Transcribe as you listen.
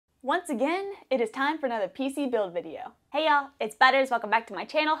Once again, it is time for another PC build video. Hey y'all, it's Butters. Welcome back to my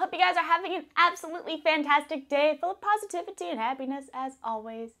channel. Hope you guys are having an absolutely fantastic day full of positivity and happiness as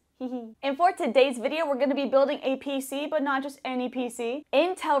always. And for today's video, we're going to be building a PC, but not just any PC.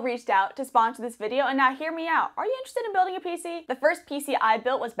 Intel reached out to sponsor this video, and now hear me out. Are you interested in building a PC? The first PC I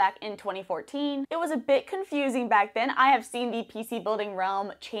built was back in 2014. It was a bit confusing back then. I have seen the PC building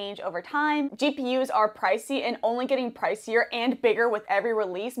realm change over time. GPUs are pricey and only getting pricier and bigger with every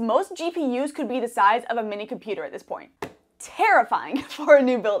release. Most GPUs could be the size of a mini computer at this point. Terrifying for a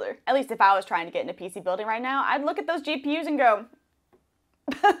new builder. At least if I was trying to get into PC building right now, I'd look at those GPUs and go,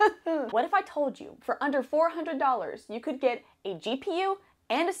 what if I told you for under $400 you could get a GPU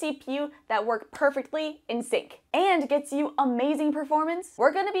and a CPU that work perfectly in sync and gets you amazing performance?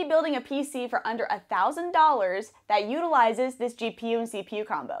 We're going to be building a PC for under $1,000 that utilizes this GPU and CPU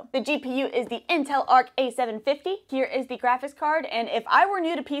combo. The GPU is the Intel Arc A750. Here is the graphics card, and if I were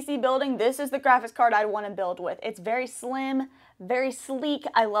new to PC building, this is the graphics card I'd want to build with. It's very slim, very sleek.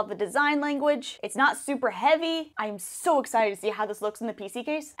 I love the design language. It's not super heavy. I am so excited to see how this looks in the PC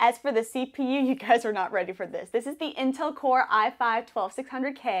case. As for the CPU, you guys are not ready for this. This is the Intel Core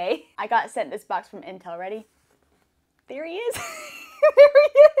i5-12600K. I got sent this box from Intel. Ready? There he is. There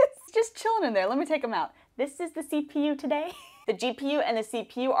he is. Just chilling in there. Let me take him out. This is the CPU today. The GPU and the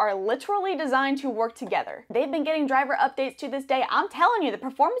CPU are literally designed to work together. They've been getting driver updates to this day. I'm telling you, the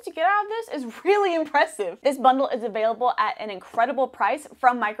performance you get out of this is really impressive. This bundle is available at an incredible price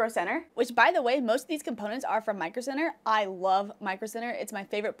from Micro Center, which, by the way, most of these components are from Micro Center. I love Micro Center. It's my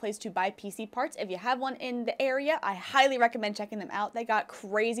favorite place to buy PC parts. If you have one in the area, I highly recommend checking them out. They got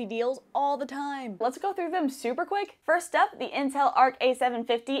crazy deals all the time. Let's go through them super quick. First up, the Intel Arc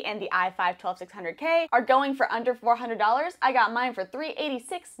A750 and the i5-12600K are going for under $400. I got mine for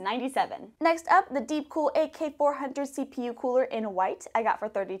 $386.97. Next up, the Deepcool AK400 CPU cooler in white I got for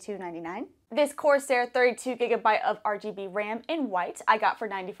 $32.99. This Corsair 32GB of RGB RAM in white I got for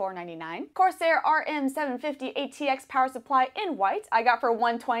 $94.99. Corsair RM750 ATX power supply in white I got for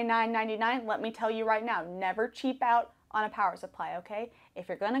 $129.99. Let me tell you right now, never cheap out on a power supply, okay? If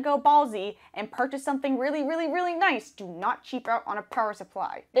you're gonna go ballsy and purchase something really nice, do not cheap out on a power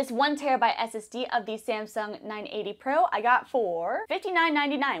supply. This 1TB SSD of the Samsung 980 Pro I got for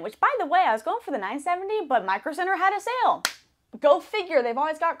 $59.99, which, by the way, I was going for the 970, but Micro Center had a sale. Go figure, they've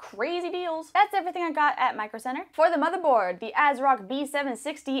always got crazy deals. That's everything I got at Micro Center. For the motherboard, the ASRock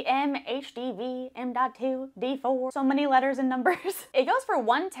B760M HDV M.2 D4. So many letters and numbers. It goes for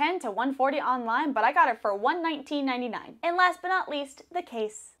 $110 to $140 online, but I got it for $119.99. And last but not least, the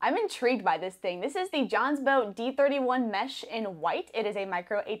case. I'm intrigued by this thing. This is the Johnsboat D31 mesh in white. It is a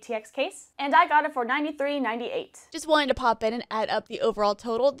micro ATX case, and I got it for $93.98. Just wanted to pop in and add up the overall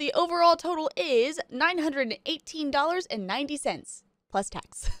total. The overall total is $918.90. Plus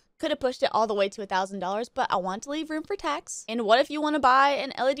tax. Could have pushed it all the way to $1,000, but I want to leave room for tax. And what if you want to buy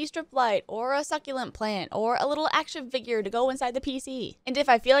an LED strip light or a succulent plant or a little action figure to go inside the PC? And if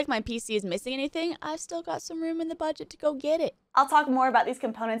I feel like my PC is missing anything, I've still got some room in the budget to go get it. I'll talk more about these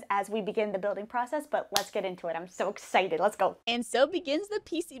components as we begin the building process, but let's get into it. I'm so excited. Let's go. And so begins the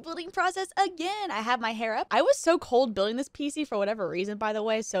PC building process again. I have my hair up. I was so cold building this PC for whatever reason, by the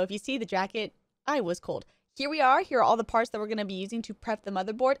way. So if you see the jacket, I was cold. Here we are. Here are all the parts that we're going to be using to prep the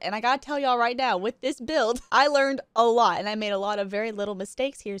motherboard. And I got to tell y'all right now, with this build, I learned a lot and I made a lot of very little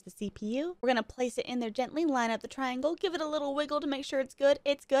mistakes. Here's the CPU. We're going to place it in there gently, line up the triangle, give it a little wiggle to make sure it's good.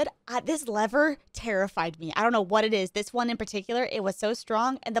 It's good. This lever terrified me. I don't know what it is. This one in particular, it was so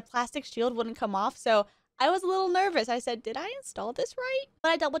strong and the plastic shield wouldn't come off. So I was a little nervous. I said, did I install this right? But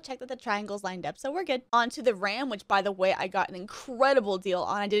I double checked that the triangle's lined up, so we're good. On to the RAM, which, by the way, I got an incredible deal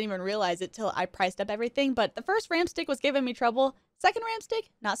on. I didn't even realize it till I priced up everything, but the first RAM stick was giving me trouble. Second RAM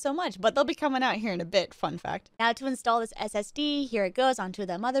stick, not so much, but they'll be coming out here in a bit, fun fact. Now to install this SSD, here it goes onto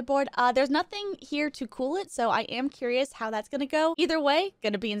the motherboard. There's nothing here to cool it, so I am curious how that's gonna go. Either way,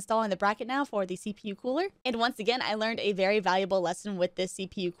 gonna be installing the bracket now for the CPU cooler. And once again, I learned a very valuable lesson with this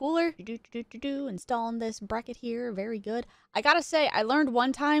CPU cooler. Installing this bracket here, very good. I gotta say, I learned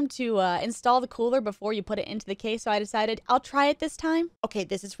one time to install the cooler before you put it into the case, so I decided I'll try it this time. Okay,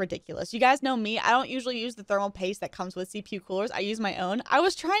 this is ridiculous. You guys know me, I don't usually use the thermal paste that comes with CPU coolers. I use my own. I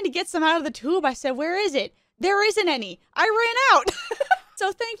was trying to get some out of the tube. I said, where is it? There isn't any. I ran out.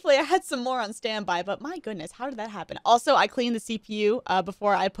 So thankfully I had some more on standby, but my goodness, how did that happen? Also, I cleaned the CPU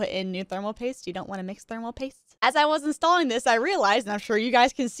before I put in new thermal paste. You don't want to mix thermal pastes. As I was installing this, I realized, and I'm sure you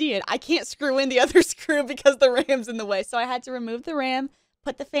guys can see it, I can't screw in the other screw because the RAM's in the way. So I had to remove the RAM,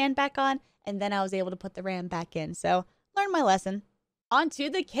 put the fan back on, and then I was able to put the RAM back in. So learned my lesson. Onto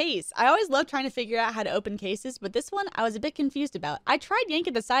the case. I always love trying to figure out how to open cases, but this one I was a bit confused about. I tried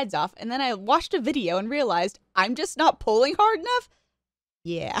yanking the sides off, and then I watched a video and realized I'm just not pulling hard enough.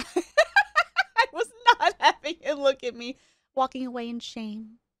 Yeah. I was not having it look at me, walking away in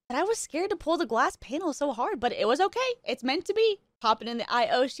shame. But I was scared to pull the glass panel so hard, but it was okay. It's meant to be. Pop it in the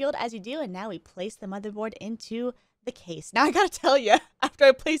I/O shield as you do, and now we place the motherboard into the case. Now I gotta tell you, after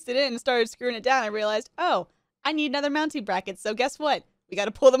I placed it in and started screwing it down, I realized, oh, I need another mounting bracket, so guess what? We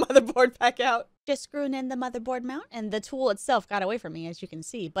gotta pull the motherboard back out. Just screwing in the motherboard mount, and the tool itself got away from me, as you can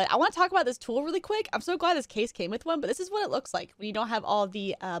see. But I want to talk about this tool really quick. I'm so glad this case came with one, but this is what it looks like. When you don't have all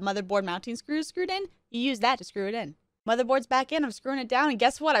the motherboard mounting screws screwed in, you use that to screw it in. Motherboard's back in, I'm screwing it down, and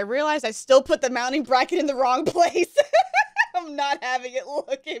guess what? I realized I still put the mounting bracket in the wrong place. I'm not having it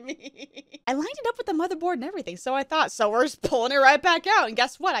look at me. I lined it up with the motherboard and everything, so I thought, so we're just pulling it right back out. And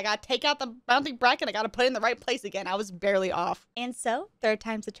guess what? I gotta take out the mounting bracket. I gotta put it in the right place again. I was barely off. And so, third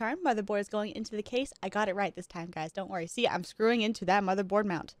time's the charm. Motherboard is going into the case. I got it right this time, guys. Don't worry. See, I'm screwing into that motherboard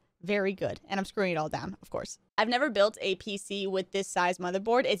mount. Very good. And I'm screwing it all down, of course. I've never built a PC with this size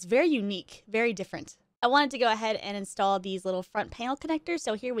motherboard. It's very unique, very different. I wanted to go ahead and install these little front panel connectors,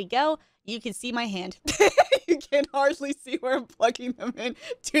 so here we go. You can see my hand. You can hardly see where I'm plugging them in.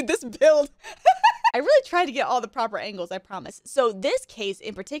 Dude, this build. I really tried to get all the proper angles, I promise. So this case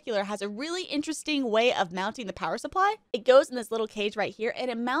in particular has a really interesting way of mounting the power supply. It goes in this little cage right here, and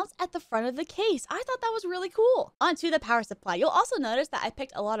it mounts at the front of the case. I thought that was really cool. Onto the power supply. You'll also notice that I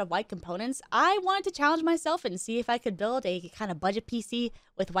picked a lot of white components. I wanted to challenge myself and see if I could build a kind of budget PC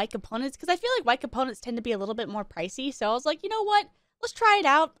with white components, because I feel like white components tend to be a little bit more pricey. So I was like, you know what? Let's try it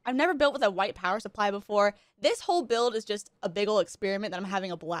out. I've never built with a white power supply before. This whole build is just a big ol' experiment that I'm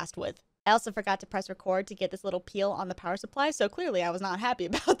having a blast with. I also forgot to press record to get this little peel on the power supply, so clearly I was not happy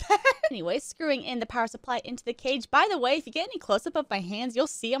about that. Anyway, screwing in the power supply into the cage. By the way, if you get any close-up of my hands, you'll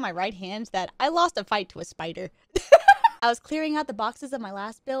see on my right hand that I lost a fight to a spider. I was clearing out the boxes of my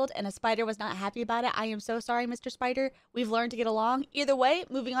last build, and a spider was not happy about it. I am so sorry, Mr. Spider. We've learned to get along. Either way,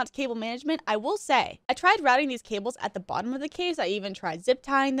 moving on to cable management, I will say, I tried routing these cables at the bottom of the case. I even tried zip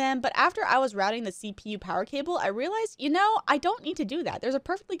tying them, but after I was routing the CPU power cable, I realized, you know, I don't need to do that. There's a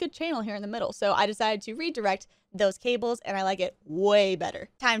perfectly good channel here in the middle, so I decided to redirect those cables, and I like it way better.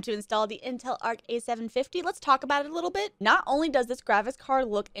 Time to install the Intel Arc A750. Let's talk about it a little bit. Not only does this graphics card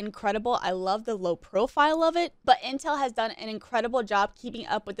look incredible, I love the low profile of it, but Intel has done an incredible job keeping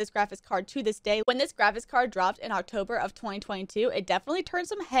up with this graphics card to this day. When this graphics card dropped in October of 2022, it definitely turned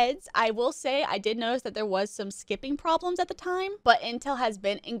some heads. I will say I did notice that there was some skipping problems at the time, but Intel has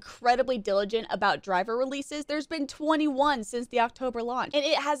been incredibly diligent about driver releases. There's been 21 since the October launch, and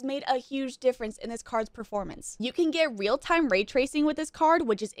it has made a huge difference in this card's performance. You can get real-time ray tracing with this card,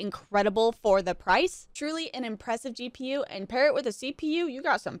 which is incredible for the price. Truly an impressive GPU, and pair it with a CPU, you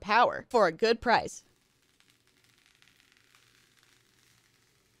got some power for a good price.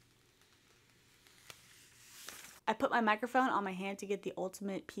 I put my microphone on my hand to get the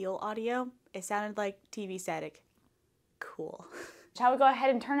ultimate peel audio. It sounded like TV static. Cool. Shall we go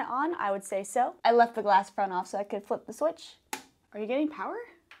ahead and turn it on? I would say so. I left the glass front off so I could flip the switch. Are you getting power?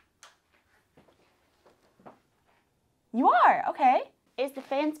 You are, okay. Is the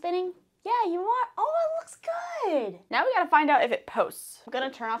fan spinning? Yeah, you are. Oh, it looks good. Now we gotta find out if it posts. I'm gonna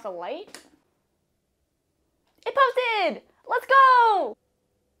turn off the light. It posted! Let's go!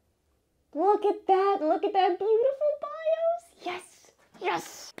 Look at that beautiful BIOS. Yes,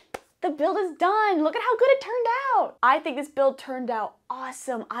 yes. The build is done. Look at how good it turned out. I think this build turned out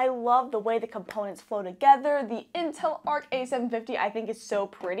awesome. I love the way the components flow together. The Intel Arc A750 I think is so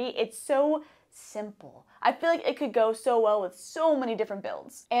pretty. It's so simple. I feel like it could go so well with so many different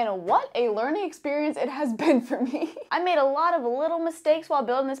builds. And what a learning experience it has been for me. I made a lot of little mistakes while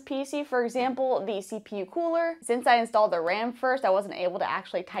building this PC. For example, the CPU cooler. Since I installed the RAM first, I wasn't able to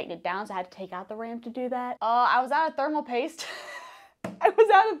actually tighten it down, so I had to take out the RAM to do that. I was out of thermal paste. I was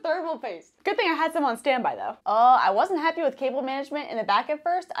out of thermal paste. Good thing I had some on standby though. I wasn't happy with cable management in the back at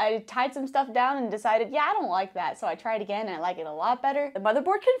first. I tied some stuff down and decided, yeah, I don't like that. So I tried again and I like it a lot better. The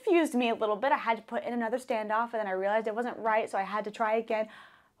motherboard confused me a little bit. I had to put in another standoff and then I realized it wasn't right, so I had to try again.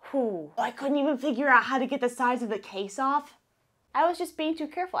 Whew. I couldn't even figure out how to get the sides of the case off. I was just being too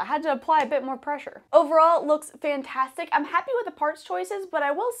careful. I had to apply a bit more pressure. Overall, it looks fantastic. I'm happy with the parts choices, but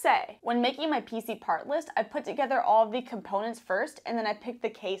I will say, when making my PC part list, I put together all of the components first, and then I picked the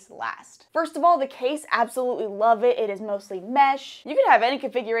case last. First of all, the case, absolutely love it. It is mostly mesh. You could have any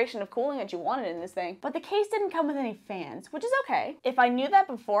configuration of cooling that you wanted in this thing, but the case didn't come with any fans, which is okay. If I knew that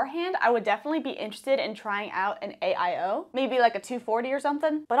beforehand, I would definitely be interested in trying out an AIO, maybe like a 240 or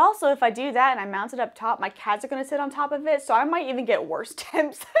something. But also, if I do that and I mount it up top, my cats are gonna sit on top of it, so I might even gonna get worse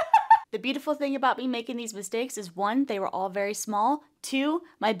temps. The beautiful thing about me making these mistakes is 1, they were all very small, 2,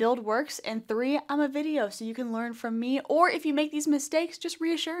 my build works, and 3, I'm a video so you can learn from me, or if you make these mistakes, just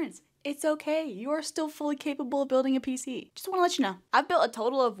reassurance. It's okay, you are still fully capable of building a PC. Just wanna let you know. I've built a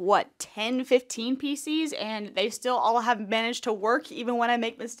total of, 10, 15 PCs, and they still all have managed to work even when I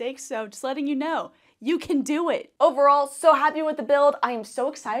make mistakes, so just letting you know. You can do it. Overall, so happy with the build. I am so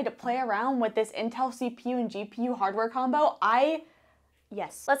excited to play around with this Intel CPU and GPU hardware combo.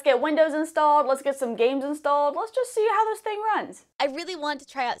 Yes. Let's get Windows installed, let's get some games installed, let's just see how this thing runs. I really wanted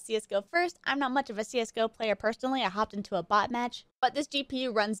to try out CSGO first. I'm not much of a CSGO player personally. I hopped into a bot match. But this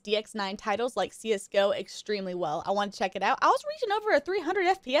GPU runs DX9 titles like CSGO extremely well. I wanted to check it out. I was reaching over a 300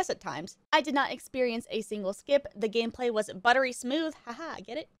 FPS at times. I did not experience a single skip. The gameplay was buttery smooth. Haha,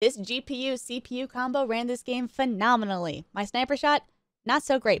 get it? This GPU-CPU combo ran this game phenomenally. My sniper shot, not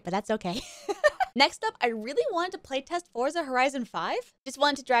so great, but that's okay. Next up, I really wanted to playtest Forza Horizon 5. Just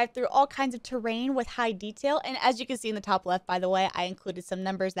wanted to drive through all kinds of terrain with high detail, and as you can see in the top left, by the way, I included some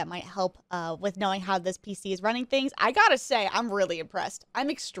numbers that might help with knowing how this PC is running things. I gotta say, I'm really impressed. I'm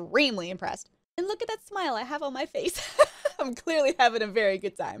extremely impressed. And look at that smile I have on my face. I'm clearly having a very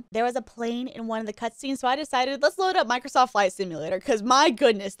good time. There was a plane in one of the cutscenes, so I decided let's load up Microsoft Flight Simulator, because my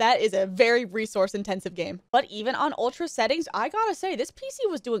goodness, that is a very resource-intensive game. But even on ultra settings, I gotta say, this PC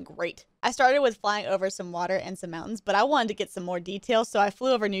was doing great. I started with flying over some water and some mountains, but I wanted to get some more details, so I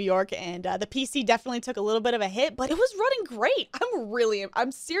flew over New York, and the PC definitely took a little bit of a hit, but it was running great.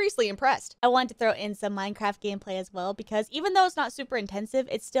 I'm seriously impressed. I wanted to throw in some Minecraft gameplay as well, because even though it's not super intensive,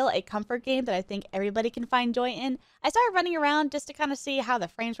 it's still a comfort game that I think everybody can find joy in. I started running around just to kind of see how the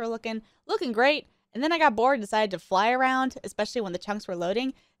frames were looking great, and then I got bored and decided to fly around, especially when the chunks were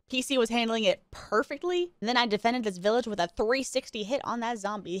loading. PC was handling it perfectly, and then I defended this village with a 360 hit on that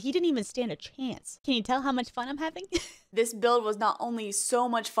zombie. He didn't even stand a chance. Can you tell how much fun I'm having? This build was not only so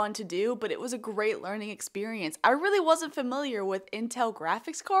much fun to do, but it was a great learning experience. I really wasn't familiar with Intel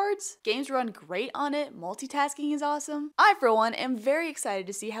graphics cards. Games run great on it, multitasking is awesome. I, for one, am very excited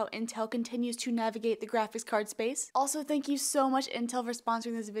to see how Intel continues to navigate the graphics card space. Also, thank you so much, Intel, for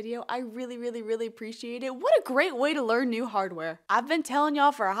sponsoring this video. I really appreciate it. What a great way to learn new hardware. I've been telling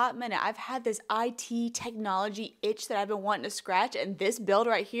y'all for a hot minute, I've had this IT technology itch that I've been wanting to scratch, and this build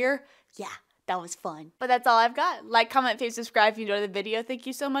right here, yeah. That was fun. But that's all I've got. Like, comment, favorite, subscribe if you enjoyed the video. Thank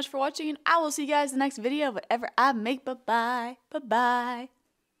you so much for watching, and I will see you guys in the next video, whatever I make. Bye-bye. Bye-bye.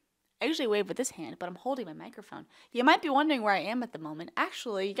 I usually wave with this hand, but I'm holding my microphone. You might be wondering where I am at the moment.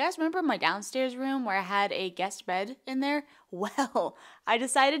 Actually, you guys remember my downstairs room where I had a guest bed in there? Well, I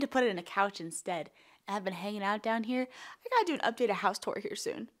decided to put it in a couch instead. And I've been hanging out down here. I gotta do an updated house tour here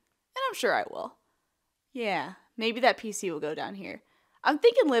soon. And I'm sure I will. Yeah, maybe that PC will go down here. I'm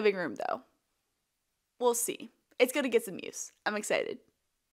thinking living room, though. We'll see. It's gonna get some use. I'm excited.